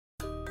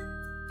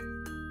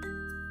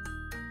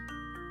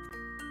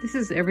This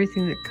is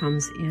everything that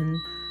comes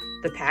in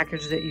the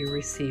package that you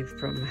received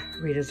from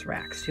Rita's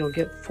Racques. You'll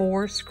get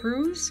 4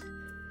 screws,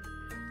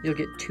 you'll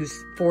get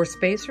 4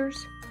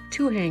 spacers,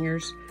 2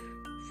 hangers,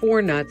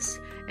 4 nuts,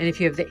 and if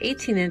you have the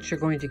 18-inch, you're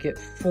going to get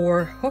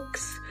 4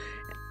 hooks,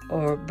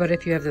 but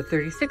if you have the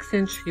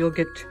 36-inch, you'll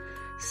get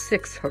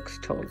 6 hooks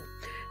total.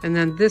 And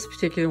then this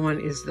particular one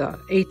is the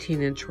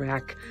 18-inch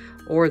rack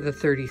or the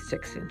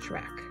 36-inch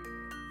rack.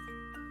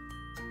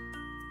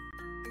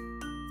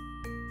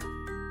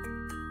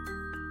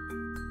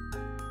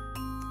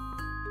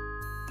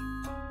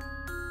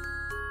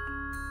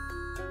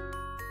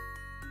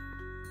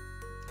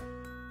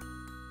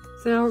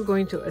 So now we're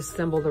going to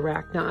assemble the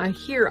rack. Now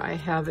here I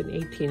have an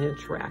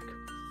 18-inch rack.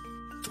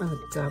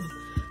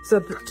 So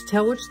to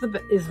tell which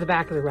is the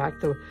back of the rack,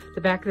 the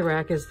back of the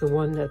rack is the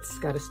one that's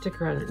got a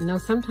sticker on it. Now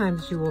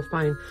sometimes you will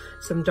find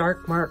some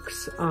dark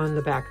marks on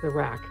the back of the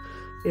rack.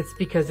 It's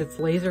because it's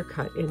laser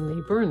cut and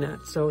they burn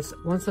that. So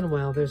once in a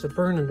while there's a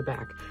burn in the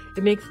back.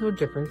 It makes no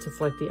difference. It's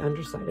like the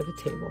underside of a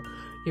table.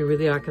 You're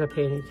really not going to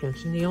pay any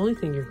attention. The only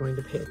thing you're going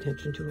to pay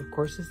attention to, of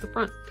course, is the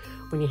front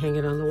when you hang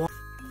it on the wall.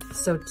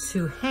 So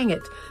to hang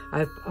it,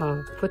 I've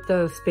put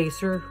the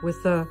spacer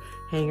with the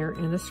hanger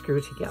and the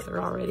screw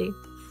together already.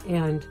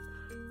 And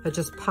I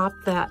just pop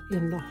that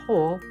in the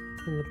hole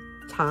in the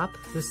top.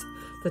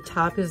 The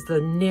top is the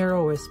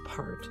narrowest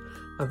part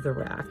of the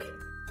rack.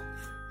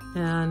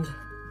 And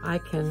I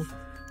can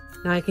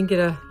get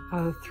a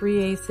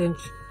 3/8 inch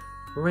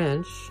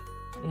wrench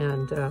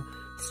and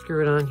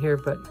screw it on here,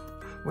 but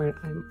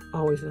I'm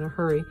always in a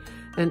hurry.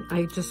 And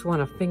I just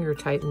want to finger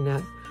tighten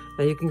that.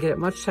 Now you can get it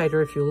much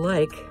tighter if you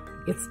like.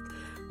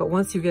 But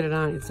once you get it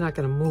on, it's not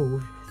going to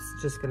move.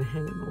 It's just going to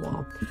hang on the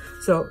wall.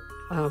 So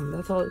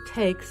that's all it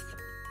takes.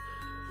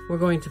 We're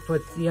going to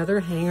put the other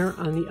hanger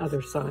on the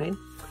other side.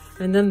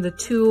 And then the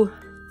two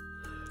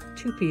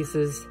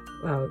pieces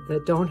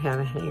that don't have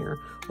a hanger,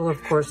 well,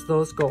 of course,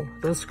 those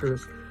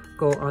screws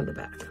go on the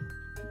back.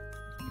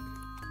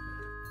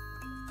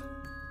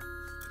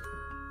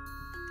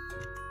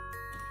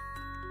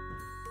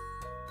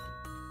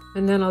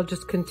 And then I'll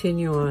just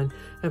continue on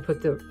and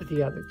put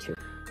the other 2.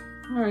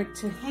 All right,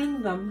 to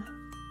hang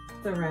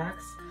the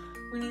racks,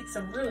 we need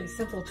some really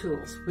simple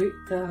tools.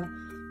 The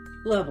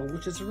level,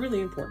 which is really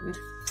important.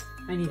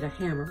 I need a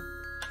hammer.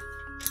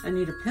 I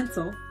need a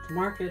pencil to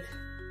mark it.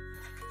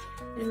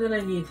 And then I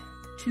need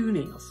 2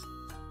 nails.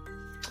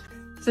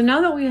 So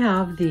now that we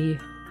have the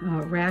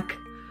rack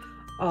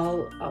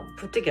all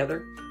put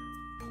together,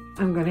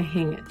 I'm going to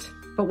hang it.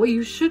 But what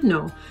you should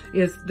know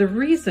is the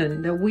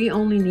reason that we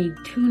only need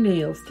 2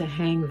 nails to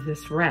hang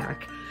this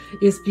rack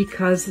is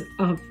because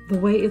of the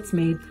way it's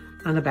made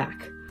on the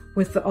back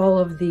with all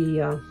of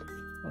the, I'll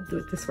do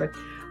it this way,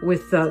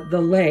 with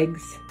the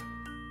legs,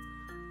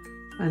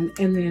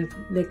 and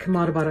they come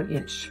out about 1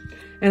 inch.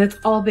 And it's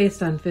all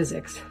based on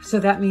physics. So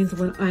that means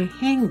when I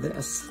hang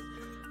this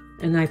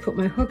and I put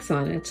my hooks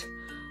on it,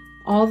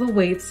 all the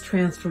weights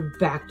transfer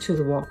back to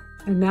the wall.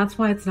 And that's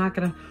why it's not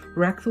gonna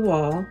wreck the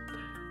wall,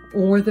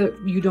 or that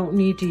you don't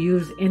need to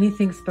use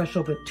anything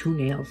special but 2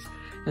 nails.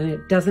 And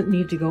it doesn't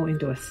need to go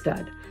into a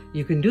stud.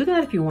 You can do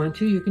that if you want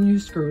to. You can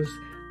use screws,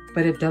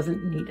 but it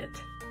doesn't need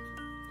it.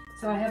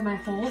 So I have my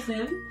holes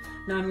in.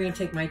 Now I'm going to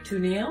take my 2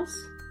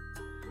 nails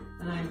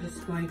and I'm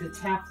just going to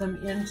tap them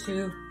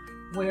into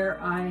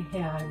where I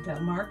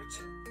had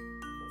marked.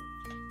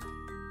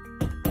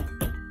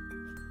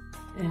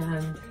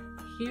 And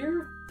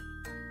here.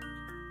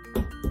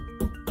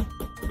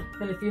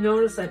 And if you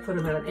notice, I put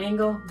them at an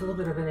angle, a little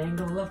bit of an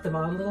angle, left them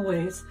out a little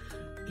ways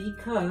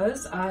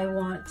because I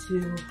want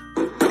to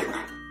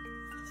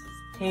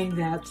hang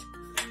that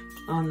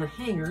on the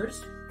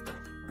hangers.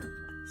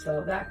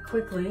 So that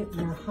quickly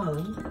they're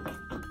hung.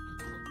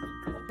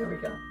 There we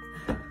go.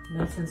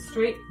 Nice and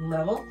straight,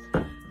 level.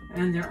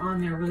 And they're on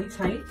there really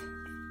tight.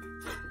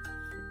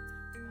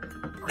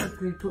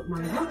 Quickly put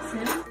my hooks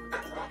in.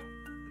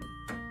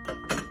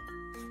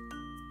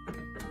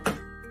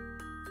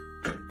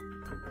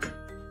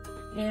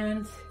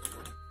 And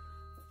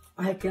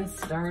I can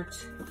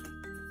start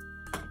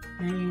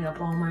hanging up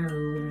all my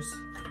rulers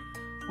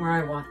where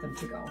I want them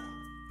to go.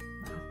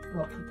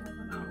 We'll put that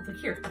one over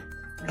here.